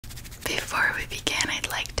Before we begin, I'd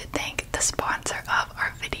like to thank the sponsor of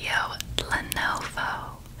our video,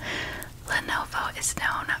 Lenovo. Lenovo is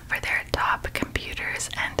known for their top computers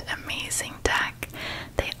and amazing tech.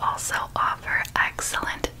 They also offer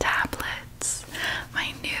excellent tablets.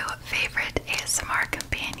 My new favorite ASMR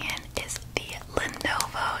companion is the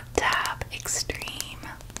Lenovo Tab Extreme.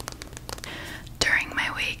 During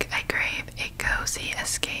my week, I crave a cozy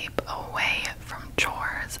escape away from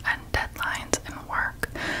chores and deadlines and work.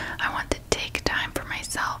 I want to take time for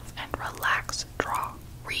myself and relax, draw,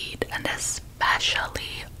 read, and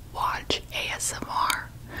especially watch ASMR.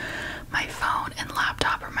 My phone and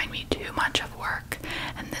laptop remind me too much of work,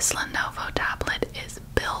 and this Lenovo tablet is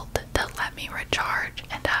built to let me recharge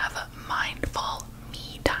and have mindful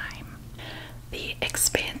me time. The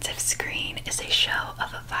expansive screen is a show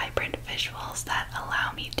of vibrant visuals that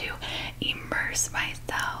allow me to immerse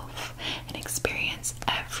myself and experience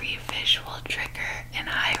every visual trigger in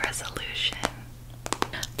high resolution.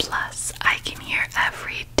 Plus, I can hear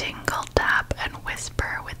every tingle, tap, and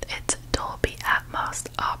whisper with its Dolby Atmos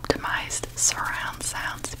optimized surround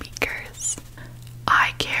sound speakers.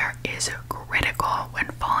 Eye care is critical when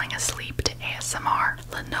falling asleep to ASMR.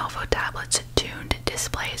 Lenovo tablets' tuned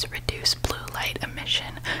displays reduce blue light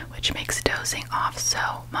emission, which makes dozing off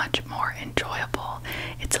so much more enjoyable.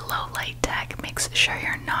 Its low light tech makes sure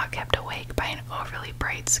you're not kept awake by an overly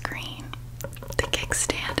bright screen. The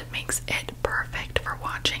kickstand makes it perfect for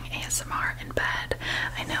watching ASMR in bed.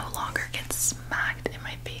 I no longer get smacked in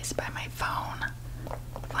my face by my phone.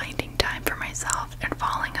 Finding time for myself and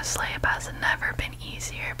falling asleep has never been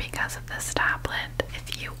easier because of this tablet.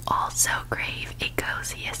 If you also crave a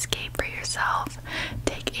cozy escape for yourself,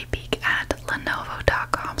 take a peek at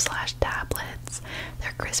lenovo.com/tablets.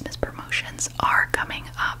 Their Christmas promotions are coming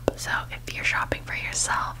up, so if you're shopping for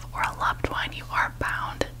yourself or a loved one, you are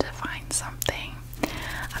bound to find something.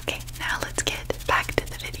 Okay, now let's get back to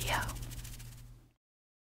the video.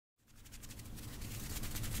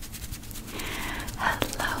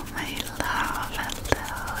 Hello, my love.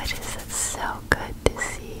 Hello. It is so good to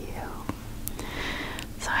see you.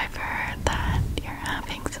 So I've heard that you're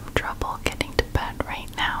having some trouble getting to bed right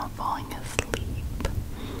now, falling asleep.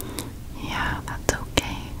 Yeah, that's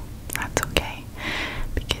okay. That's okay.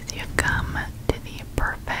 Because you've come to the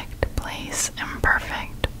perfect place and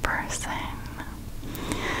perfect person.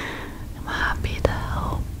 I'm happy to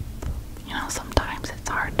help. You know, sometimes it's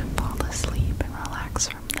hard to fall asleep and relax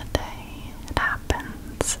from the day. It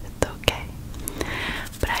happens. It's okay.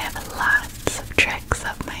 But I have lots of tricks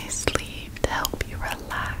up my sleeve to help you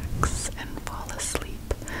relax and fall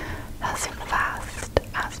asleep as fast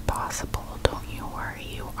as possible. Don't you worry.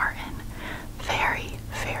 You are in very,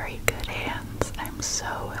 very good hands. I'm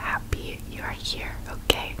so happy you're here,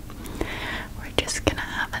 okay? We're just gonna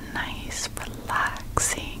have a nice,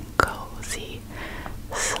 relaxing, cozy,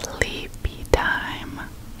 sleepy time.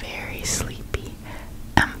 Very sleepy.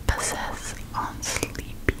 Emphasis on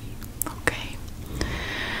sleepy, okay?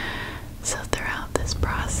 So throughout this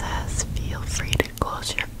process, feel free to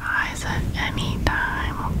close your eyes at any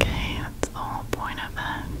time, okay? That's the whole point of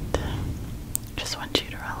it. Just want you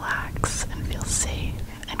to relax and feel safe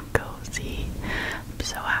and cozy. I'm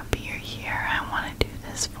so happy you're here. I want to do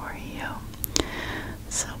this for you.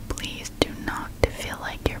 So please do not feel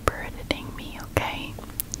like you're burdening me, okay?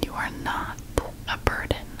 You are not a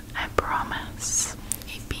burden, I promise.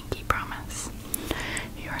 A pinky promise.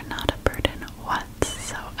 You are not a burden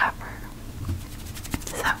whatsoever.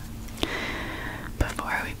 So,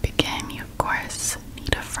 before we begin, you of course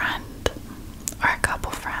need a friend or a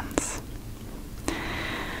couple friends.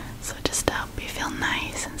 So just to help you feel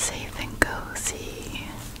nice and safe and cozy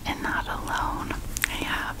and not alone, I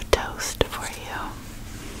have Toast for you.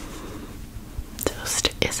 Toast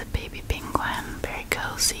is a baby penguin, very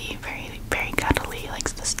cozy, very, very cuddly,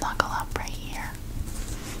 likes to snuggle up right here.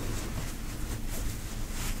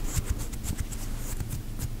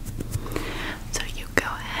 So you go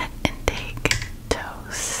ahead and take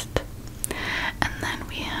Toast. And then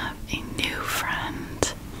we have a new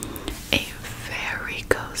friend, a very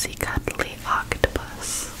cozy, cuddly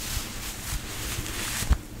octopus.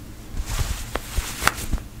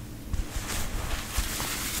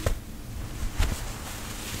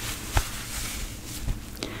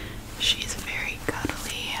 She's very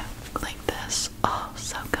cuddly, like this. Oh,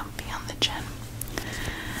 so comfy on the chin.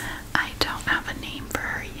 I don't have a name for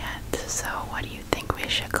her yet, so what do you think we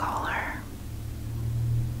should call her?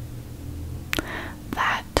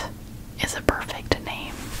 That is a perfect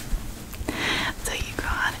name. So you go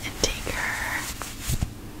on and take her.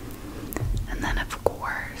 And then of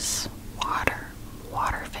course, water.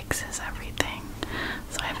 Water fixes everything.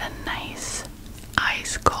 So I have a nice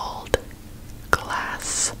ice cold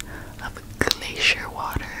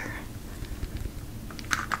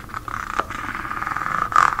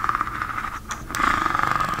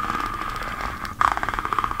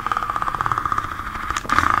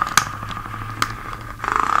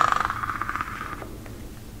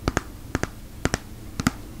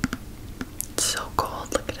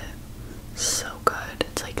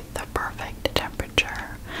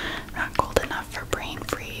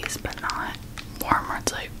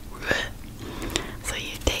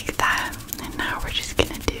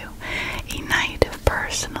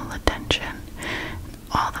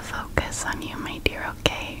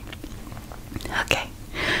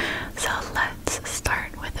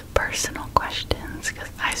questions because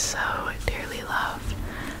I so dearly love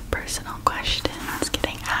personal questions,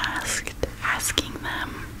 getting asked, asking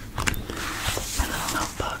them. My little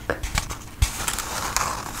notebook.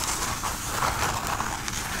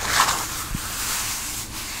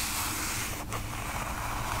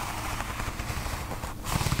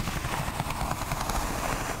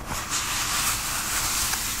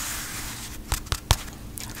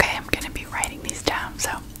 Okay, I'm going to be writing these down. So,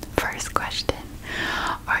 first question.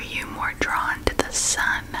 Are you more drawn to the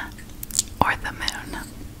sun or the moon?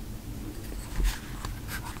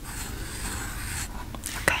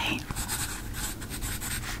 Okay.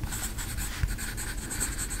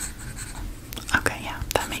 Okay, yeah,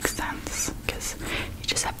 that makes sense because you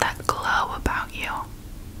just have that glow about you.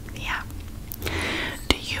 Yeah.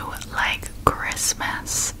 Do you like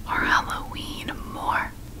Christmas or Halloween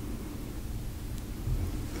more?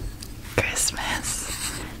 Christmas.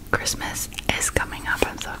 Christmas is coming up.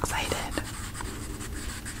 I'm so excited.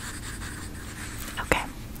 Okay.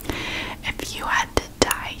 If you had to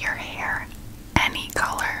dye your hair any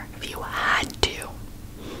color, if you had to,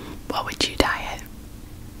 what would you dye it?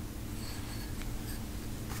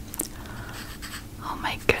 Oh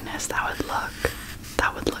my goodness, that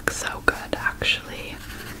would look so good actually.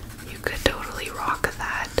 You could totally rock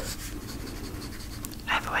that.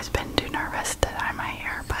 I've always been too nervous to dye my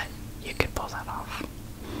hair, but you could pull that off.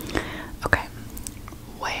 Okay.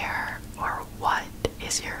 Where or what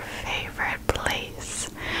is your favorite place?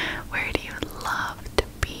 Where do you love to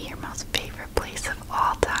be? Your most favorite place of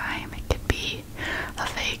all time? It could be a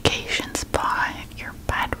vacation spot, your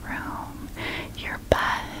bedroom, your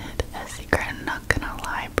bed, a secret nook in a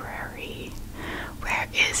library. Where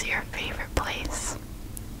is your favorite place?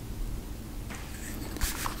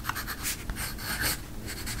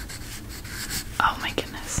 Oh my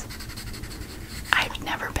goodness. I've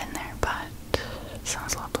never been there, but it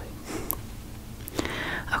sounds lovely.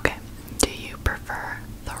 Okay, do you prefer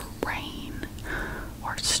the rain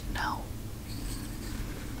or snow?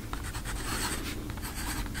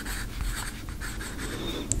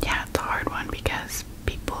 Yeah, it's a hard one because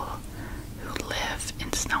people who live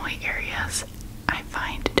in snowy areas, I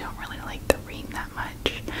find, don't really like the rain that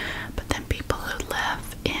much. But then people who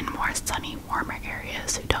live in more sunny, warmer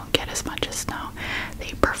areas who don't get as much as snow,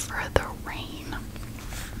 they prefer the rain.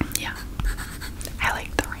 Yeah, I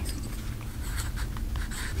like the rain.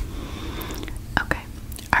 Okay,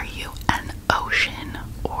 are you an ocean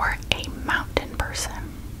or a mountain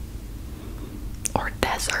person? Or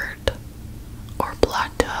desert? Or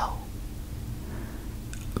plateau?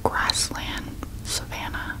 Grassland?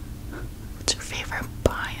 Savanna? What's your favorite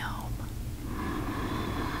biome?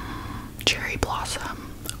 Cherry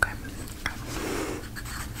blossom. Okay.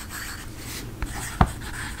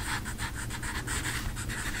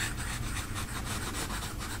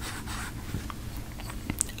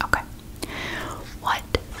 Okay. What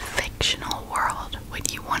fictional world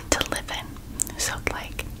would you want to live in? So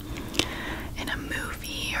like in a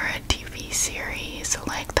movie or a TV series, so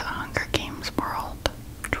like the Hunger Games world,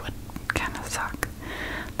 which would kind of suck.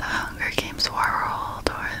 The Hunger Games world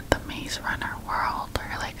or the Maze Runner world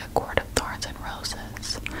or like A Court of Thorns and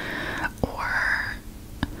Roses or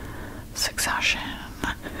Succession,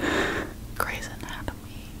 Grey's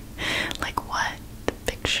Anatomy. Like what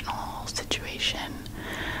fictional situation,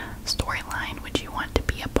 storyline would you want to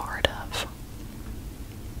be a part of?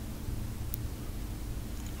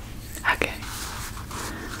 Okay.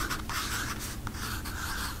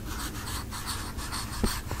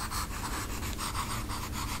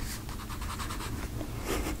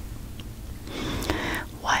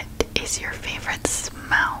 What is your favorite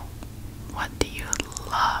smell? What do you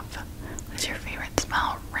love? What is your favorite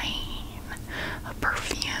smell? Rain, a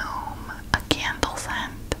perfume, a candle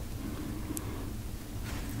scent.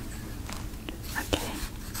 Okay.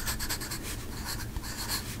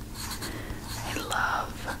 I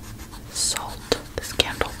love salt. This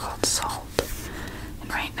candle called Salt. And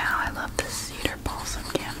right now I love the cedar balsam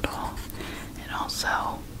candle. And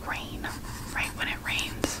also rain. Right when it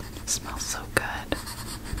rains. It smells so good.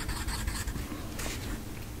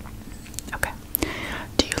 Okay.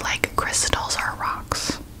 Do you like crystals or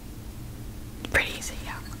rocks? Pretty easy,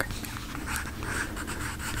 yeah. Okay.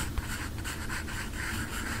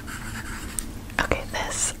 Okay,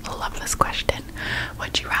 love this question.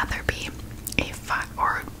 Would you rather be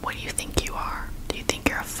or what do you think you are? Do you think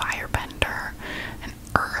you're a firebender, an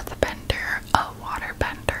earthbender, a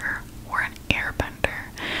waterbender, or an airbender?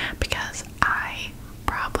 Because I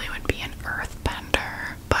probably would be an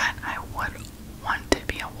earthbender, but I would want to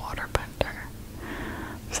be a waterbender.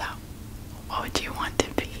 So, what would you want to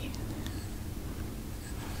be?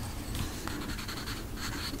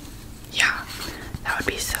 Yeah, would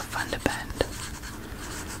be so fun to bend.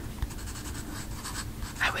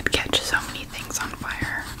 I would catch so many things on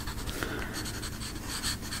fire.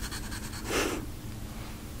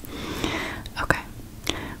 Okay.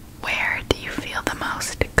 Where do you feel the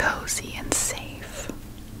most cozy and safe?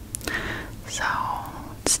 So,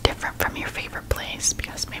 it's different from your favorite place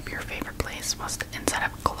because maybe your favorite place was inside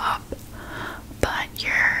of a club, but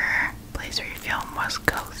your place where you feel most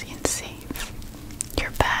cozy and safe.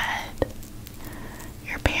 Your bed,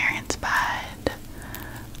 your parents' bed,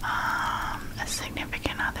 a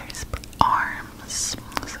significant other's arms,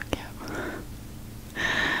 so cute.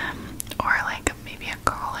 Or like maybe a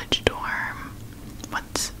college dorm.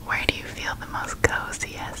 Where do you feel the most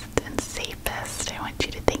coziest and safest? I want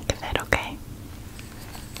you to think of it, okay?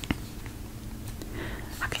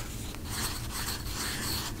 Okay.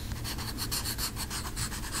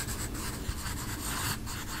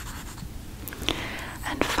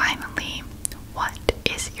 And finally, what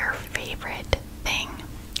is your favorite thing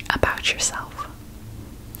about yourself?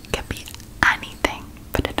 It could be anything,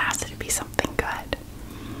 but it has to be something good.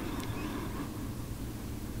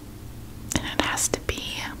 And it has to be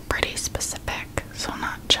pretty specific, so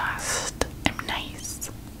not just I'm nice.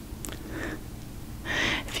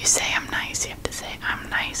 If you say I'm nice, you have to say I'm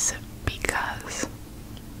nice because.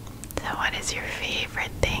 So what is your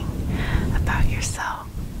favorite thing about yourself?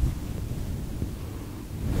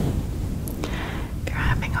 If you're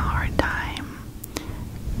having a hard time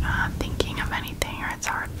thinking of anything, or it's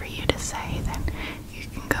hard for you to say, then you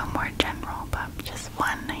can go more general, but just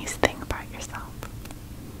one nice thing about yourself.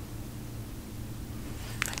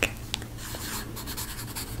 Okay.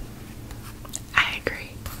 I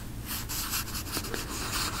agree.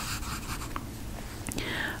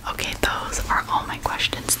 Okay, those are all my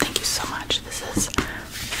questions. Thank you so much. This is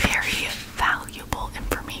very valuable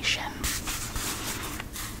information.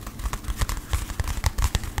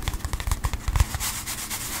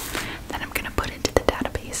 That I'm going to put into the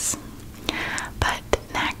database. But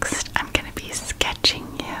next, I'm going to be sketching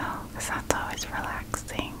you, because that's always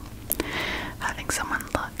relaxing. Having someone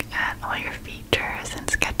look at all your features and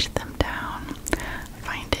sketch them down. I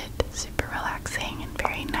find it super relaxing and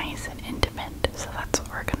very nice and intimate, so that's what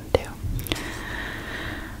we're going to do.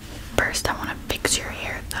 First, I want to fix your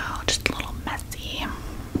hair though, just a little messy.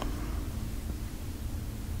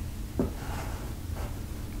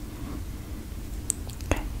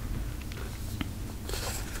 Okay.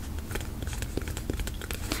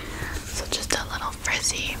 So just a little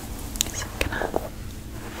frizzy. So I'm gonna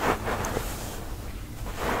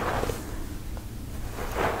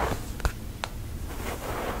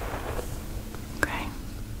okay.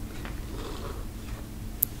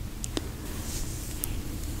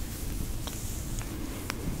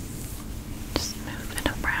 Just move it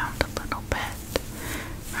around a little bit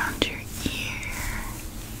around your ear.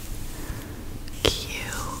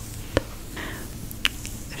 Cute.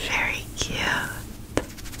 Very cute.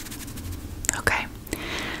 Okay,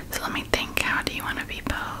 so let me think. How do you want to be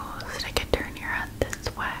posed? I could turn your head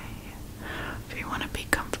this way. If you want to be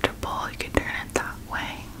comfortable, you could turn it that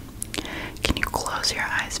way. Can you close your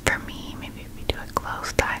eyes for me? Maybe if we do a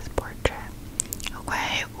closed eyes portrait.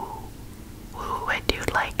 Okay, ooh, I do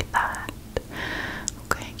like that.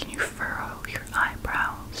 Okay, can you furrow your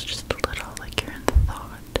eyebrows just a little, like you're in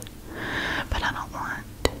thought? But I don't want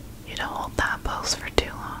you to hold that pose for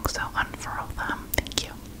too long, so unfurl them. Thank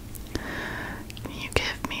you. Can you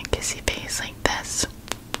give me a kissy face like this?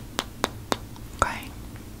 Okay.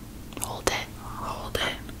 Hold it. Hold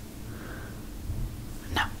it.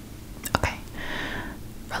 No. Okay.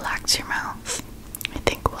 Relax your mouth. I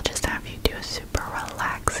think we'll just have you do a super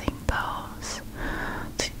relaxing pose,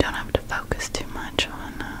 so you don't have to focus too much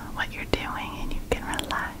on what you're doing, and you can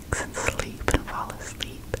relax and sleep and fall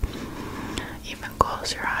asleep. Even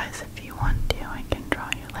close your eyes if you want to. I can draw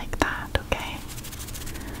you like that, okay?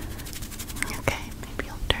 Okay, maybe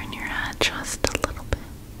you'll turn your head just a little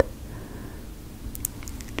bit.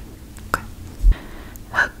 Okay.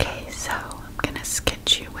 Okay, so I'm gonna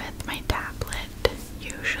sketch you with my tablet.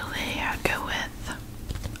 Usually I'd go with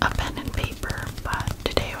a pen and paper, but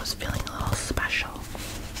today I was feeling a little special.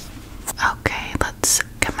 Okay, let's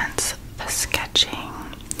commence the sketching.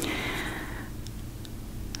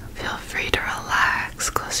 Feel free to relax,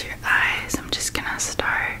 close your eyes. I'm just gonna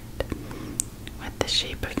start with the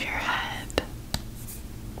shape of your head.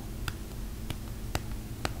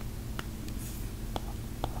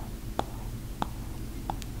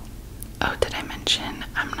 Oh, did I mention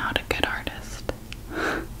I'm not a good artist?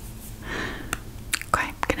 Okay,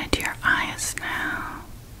 I'm gonna do your eyes now.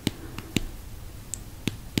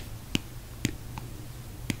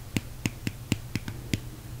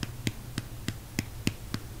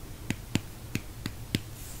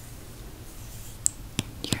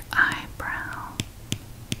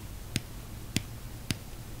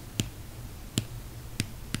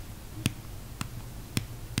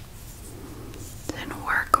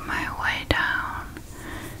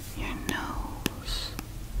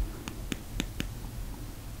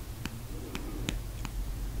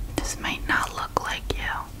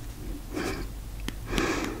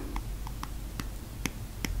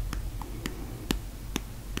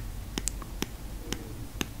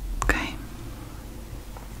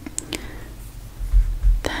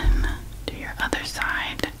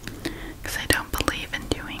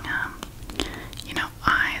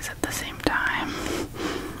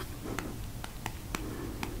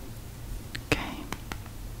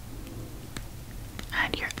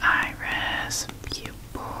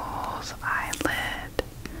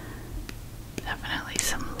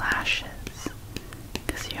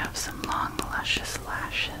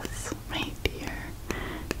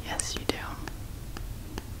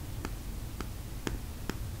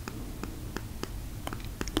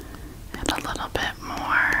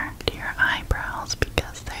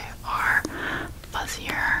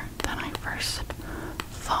 first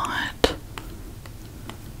thought.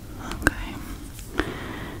 Okay.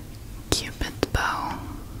 Cupid's bow.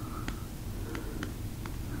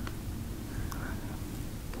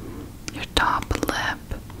 Your top lip.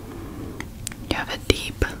 You have a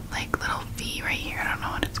deep, like, little V right here. I don't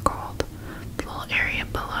know what it's called. The little area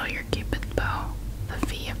below your cupid's bow. The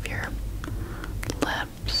V of your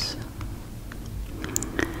lips.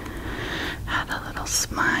 Add a little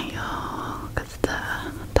smile, because the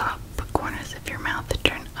top corners of your mouth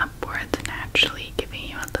turn upwards naturally, giving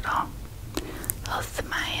you a little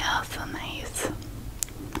smile. So nice.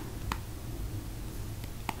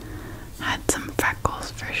 Add some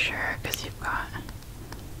freckles for sure, because you've got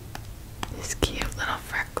these cute little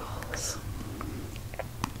freckles.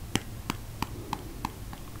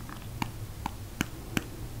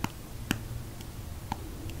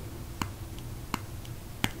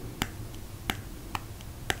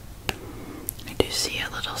 I do see a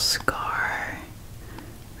little scar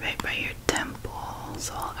right by your temple,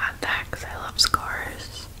 so I'll add that because I love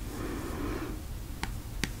scars.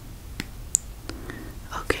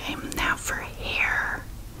 Okay, now for hair.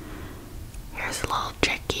 Here's a little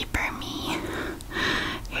tricky for me.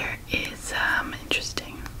 Here is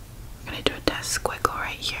interesting. I'm gonna do a test squiggle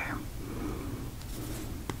right here.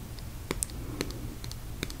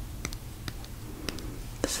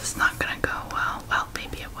 This is not gonna go well. Well,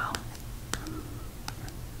 maybe it will.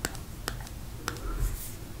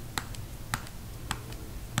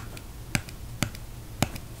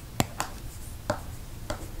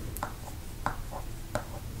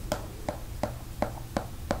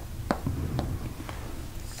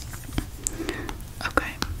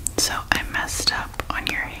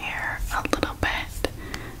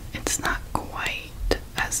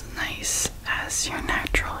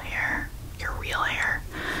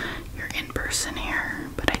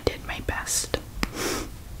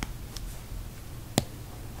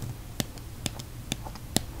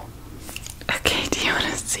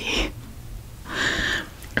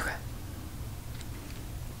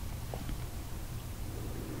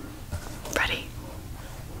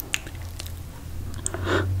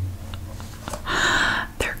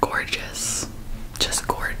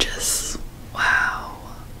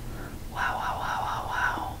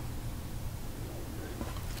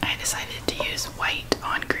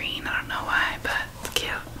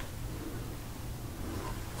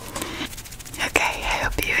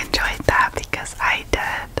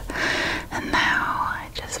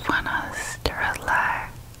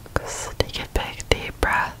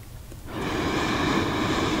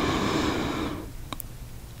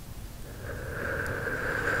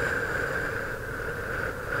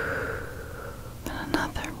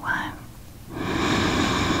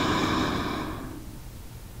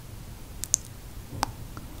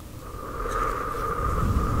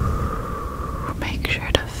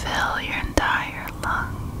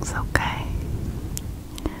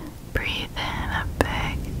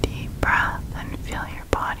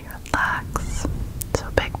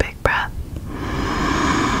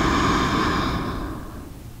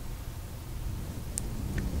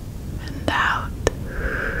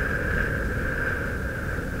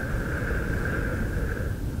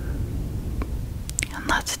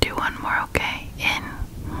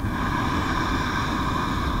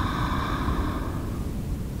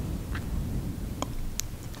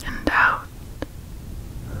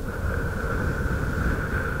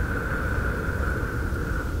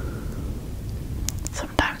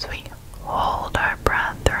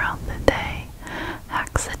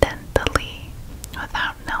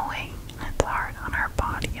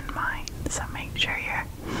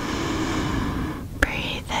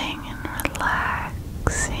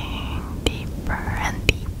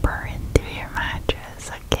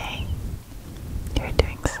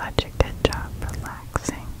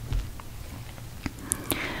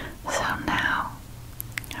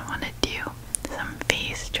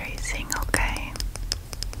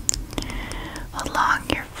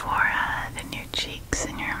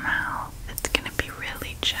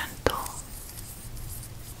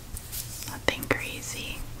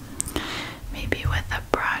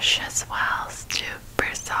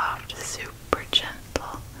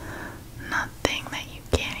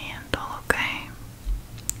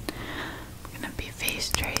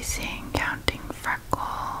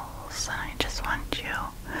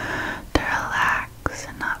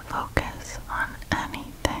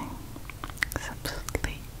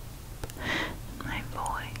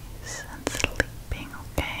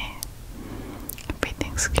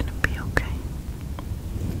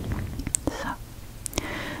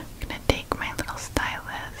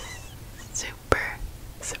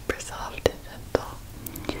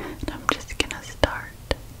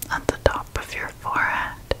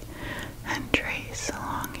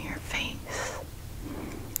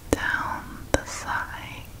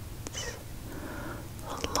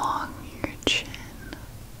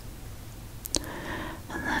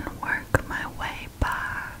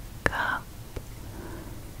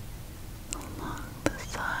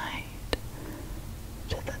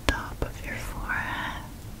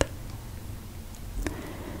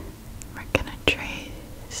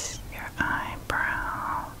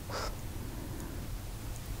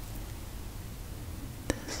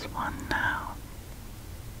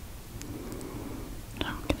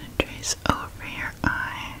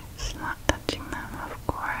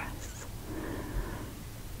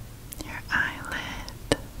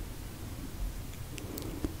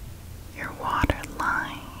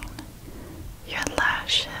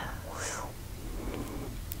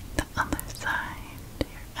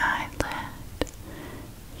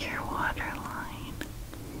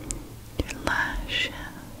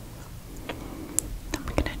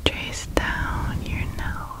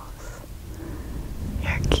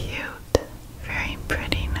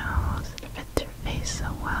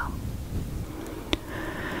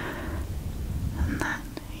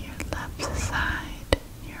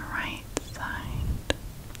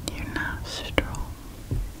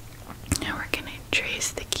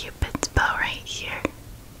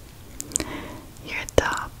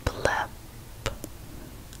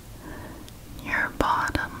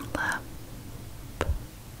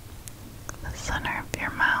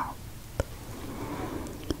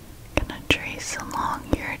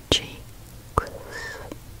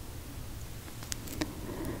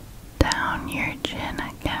 your chin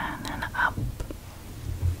again and up.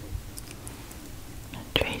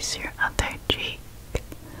 And trace your other cheek.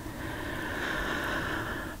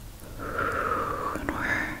 And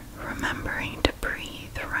we're remembering to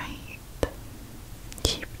breathe right.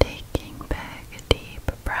 Keep taking big,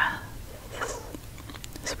 deep breaths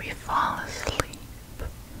as we fall asleep.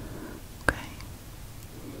 Okay?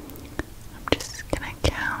 I'm just gonna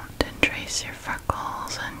count and trace your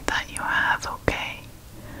freckles and that you have, okay?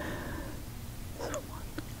 So 1,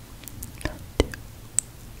 2,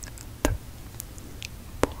 3,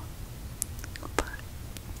 4, 5,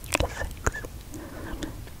 6, 7,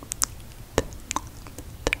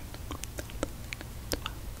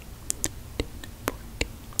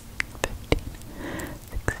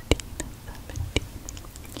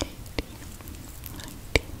 8,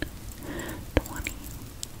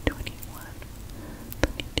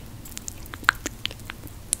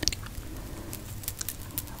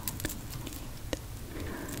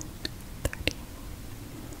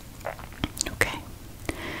 Okay,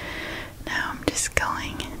 now I'm just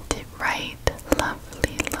going to write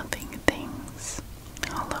lovely, loving things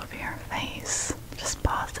all over your face. Just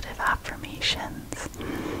positive affirmations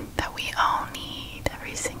that we all need,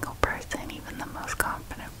 every single person, even the most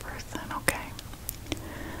confident person, okay?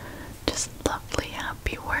 Just lovely,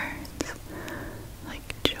 happy words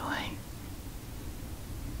like joy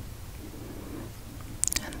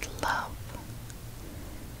and love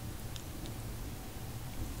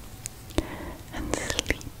and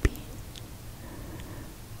sleepy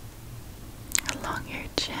along your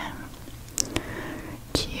chin,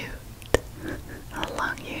 cute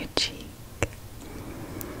along your cheek,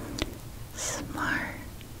 smart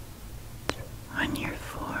on your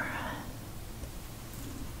forehead,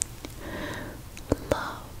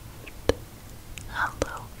 loved,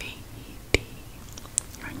 L-O-V-E-D,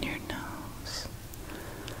 on your nose,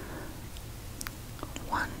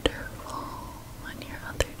 wonderful on your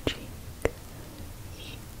other cheek,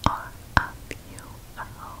 E-R-F-U-L,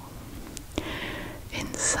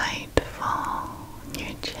 insightful on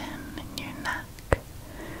your chin and your neck,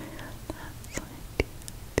 that's like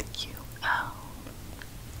the U-L,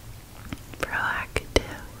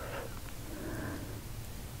 proactive,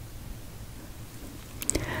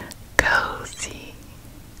 cozy,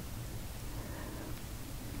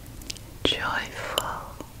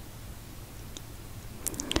 joyful,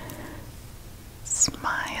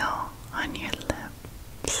 smile on your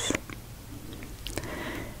lips,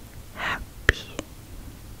 happy,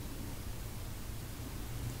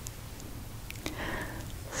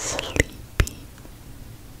 sleepy,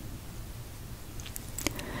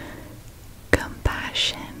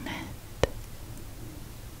 compassionate,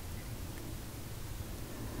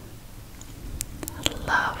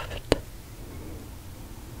 loved.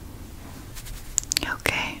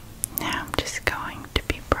 Okay, now I'm just going to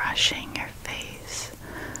be brushing your face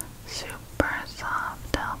super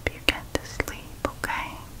soft to help you get to sleep,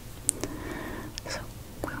 okay? So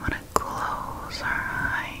we want to close our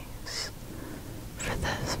eyes for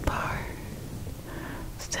this part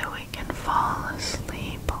so we can fall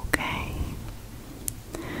asleep, okay?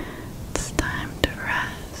 It's time to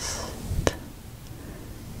rest,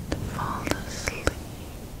 to fall asleep.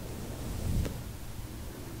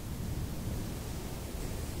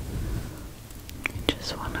 You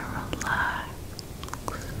just want to relax,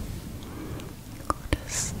 go to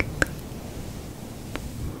sleep.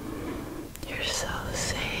 You're so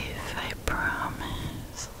safe, I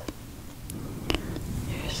promise.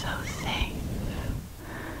 You're so safe.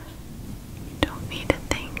 You don't need to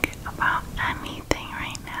think about anything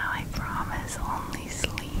right now, I promise. Only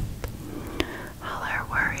sleep. All our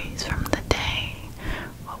worries from the day,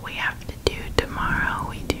 what we have to do tomorrow,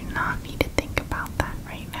 we do not need to think about that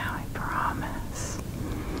right now, I promise.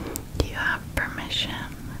 You have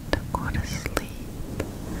permission to go to sleep.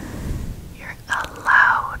 You're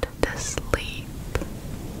allowed to sleep.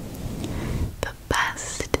 The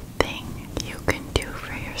best thing you can do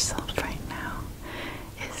for yourself right now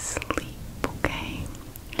is sleep, okay?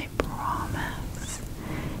 I promise.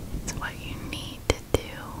 It's what you need to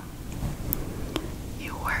do.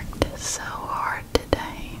 You worked so hard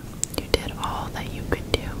today. You did all that you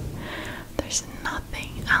could do. There's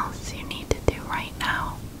nothing else you need to do right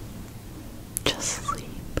now. Just sleep.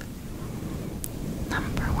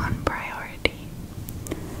 Number one priority.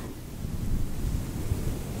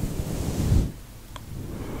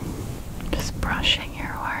 Just brushing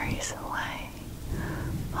your worries away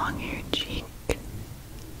along your cheek,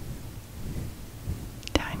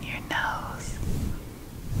 down your nose,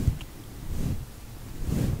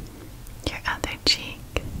 your other cheek,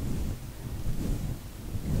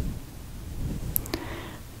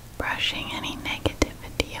 brushing any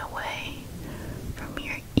negativity away from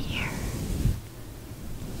your ear,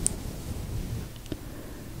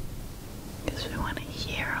 because we want to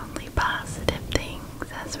hear only positive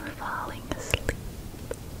things as we're falling asleep.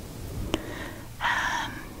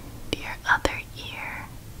 And your other ear.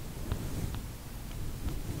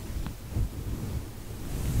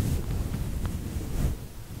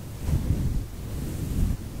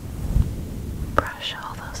 Brush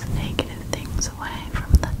all those negative things away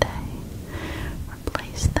from the day.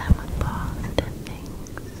 Replace them with positive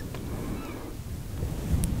things.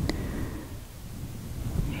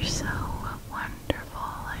 You're so wonderful,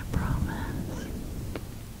 I promise.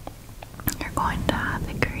 You're going to have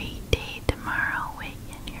a great day tomorrow,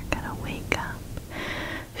 and you're gonna wake up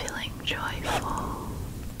feeling joyful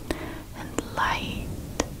and light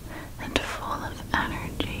and full of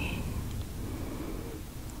energy,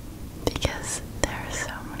 because there are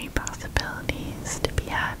so many possibilities to be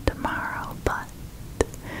had tomorrow, but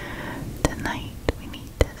tonight we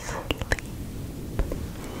need to sleep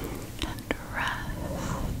and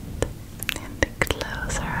rest and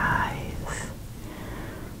close our eyes.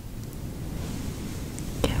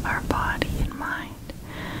 Give our body and mind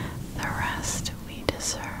the rest we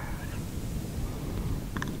deserve.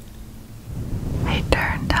 I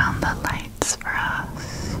turn down the lights for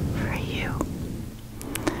us, for you,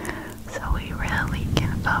 so we really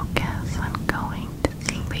can focus on going to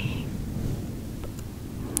sleep.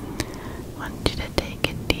 I want you to take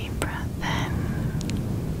a deep breath in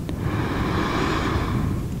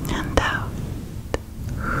and out.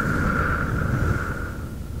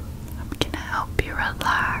 I'm gonna help you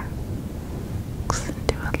relax and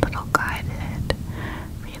do a little guided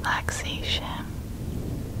relaxation.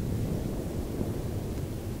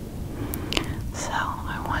 So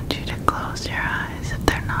I want you to close your eyes if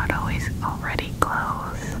they're not always already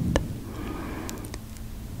closed,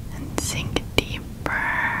 and sink deeper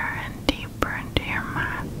and deeper into your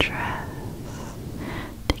mattress.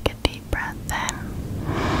 Take a deep breath in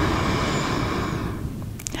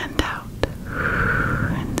and out,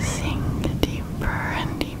 and sink deeper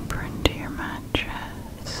and deeper into your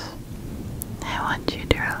mattress. I want you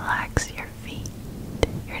to relax your feet,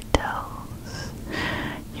 your toes,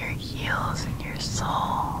 your heels, and your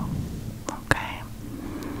sole. Okay?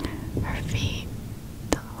 Our feet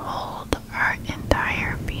hold our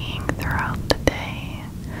entire being throughout the day,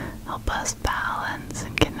 help us balance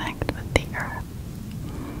and connect with the earth.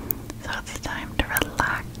 So it's time to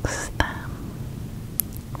relax them.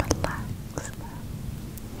 Relax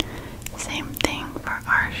them. Same thing for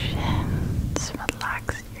our shins.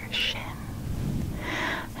 Relax your shin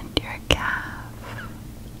and your calf,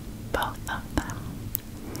 both of them.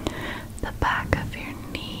 The back of your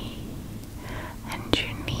knee and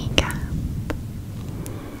your kneecap.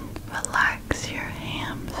 Relax your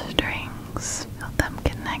hamstrings. Feel them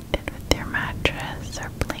connected with your mattress or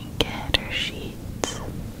blanket or sheets.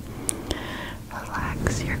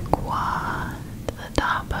 Relax your quad, the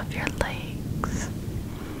top of your legs.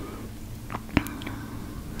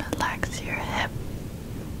 Relax your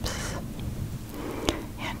hips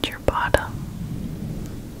and your bottom.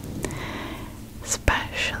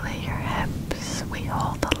 Especially your hips. We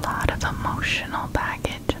hold a lot of emotional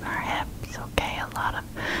baggage in our hips, okay? A lot of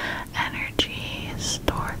energy is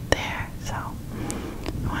stored there, so I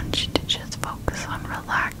want you to just focus on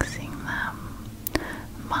relaxing them.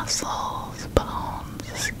 Muscles, bones,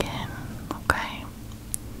 skin, okay?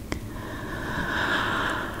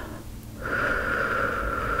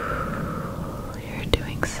 You're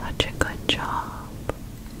doing such a good job.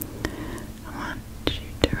 I want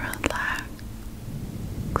you to relax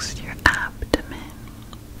your abdomen,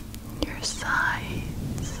 your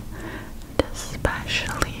sides, and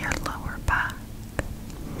especially your lower back.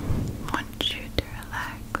 I want you to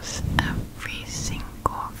relax every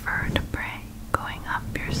single vertebrae going up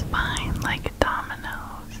your spine like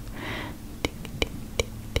dominoes. Tick, tick,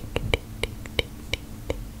 tick, tick, tick, tick, tick,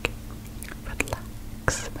 tick, tick.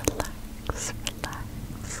 Relax, relax,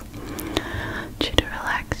 relax. I want you to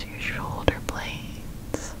relax your shoulder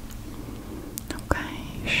blades.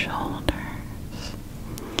 Okay, shoulders,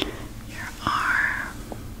 your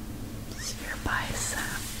arms, your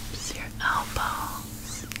biceps, your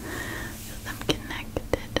elbows, with them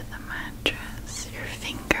connected to the mattress, your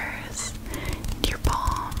fingers, and your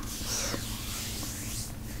palms.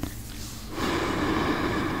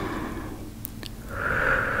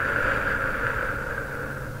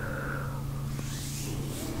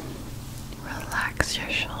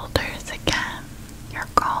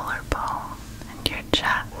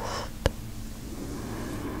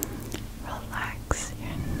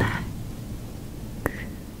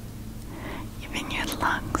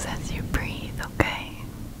 lungs as you breathe, okay?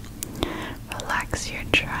 Relax your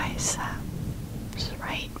triceps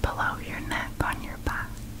right below your neck on your back.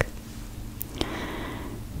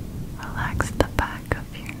 Relax the back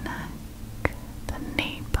of your neck, the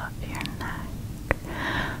nape of your neck,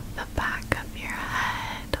 the back of your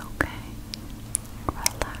head, okay?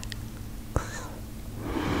 Relax.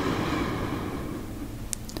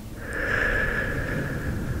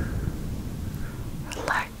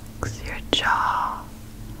 Relax your jaw.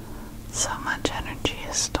 So much energy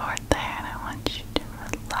is stored there, and I want you to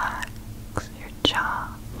relax your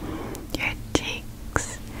jaw, your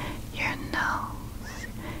cheeks, your nose,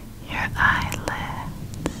 your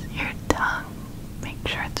eyelids, your tongue. Make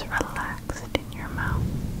sure it's relaxed in your mouth.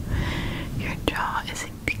 Your jaw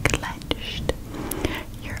isn't clenched.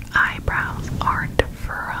 Your eyebrows aren't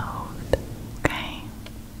furrowed. Okay?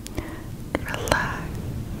 Relax.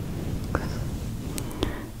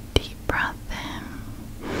 Deep breath in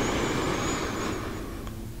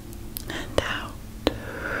and out.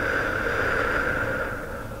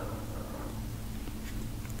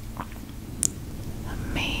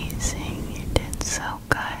 Amazing. You did so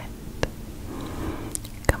good.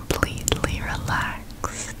 Completely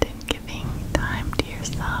relaxed and giving time to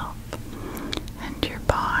yourself and your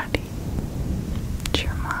body, and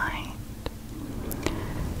your mind.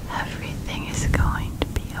 Everything is going to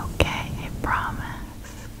be okay, I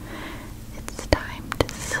promise. It's time to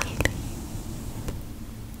sleep.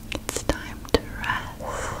 It's time to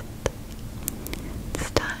rest.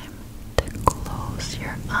 It's time to close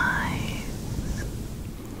your eyes.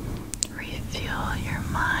 Refuel your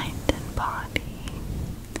mind and body.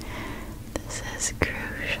 This is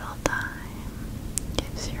crucial time.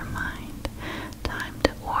 Gives your mind time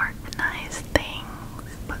to organize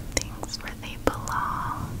things, put things where they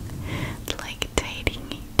belong. It's like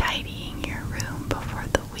tidying your room before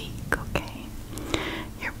the week, okay?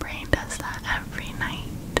 Your brain does that every night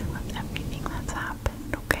with everything that's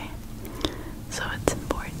happened, okay? So it's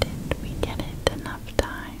important we get it enough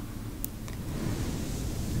time.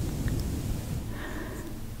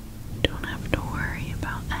 Don't have to worry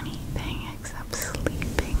about anything except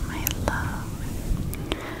sleeping, my love.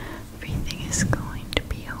 Everything is going to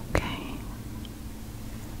be okay.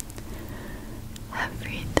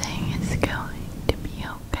 Everything is going to be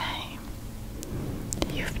okay.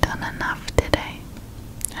 You've done enough today,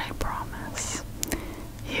 I promise.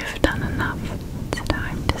 You've done enough. It's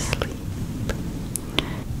time to sleep.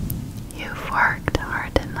 You've worked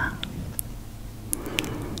hard enough.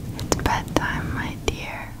 It's bedtime, my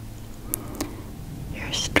dear.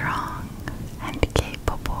 You're strong and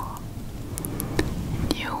capable,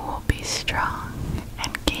 and you will be strong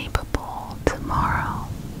and capable tomorrow.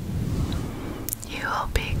 You will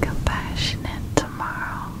be compassionate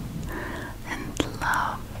tomorrow and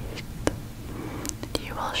loved.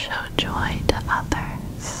 You will show joy to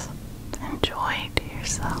others and joy to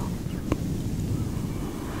yourself.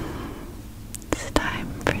 It's time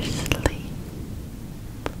for sleep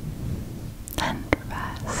and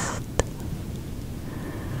rest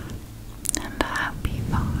and happy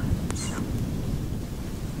thoughts.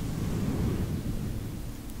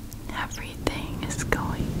 Everything is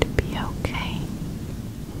going to be okay.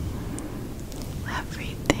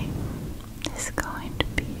 Everything is going to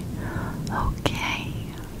be okay,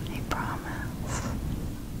 I promise.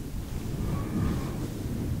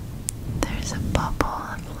 There's a bubble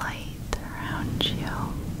of light around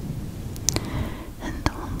you, and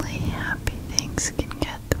only happy things can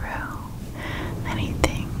get through.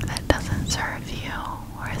 Anything that doesn't serve you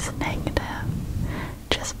or is negative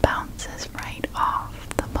just bounces right off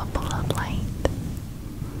the bubble of light.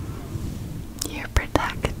 You're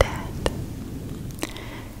protected.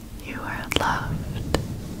 You are loved.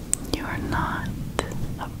 You are not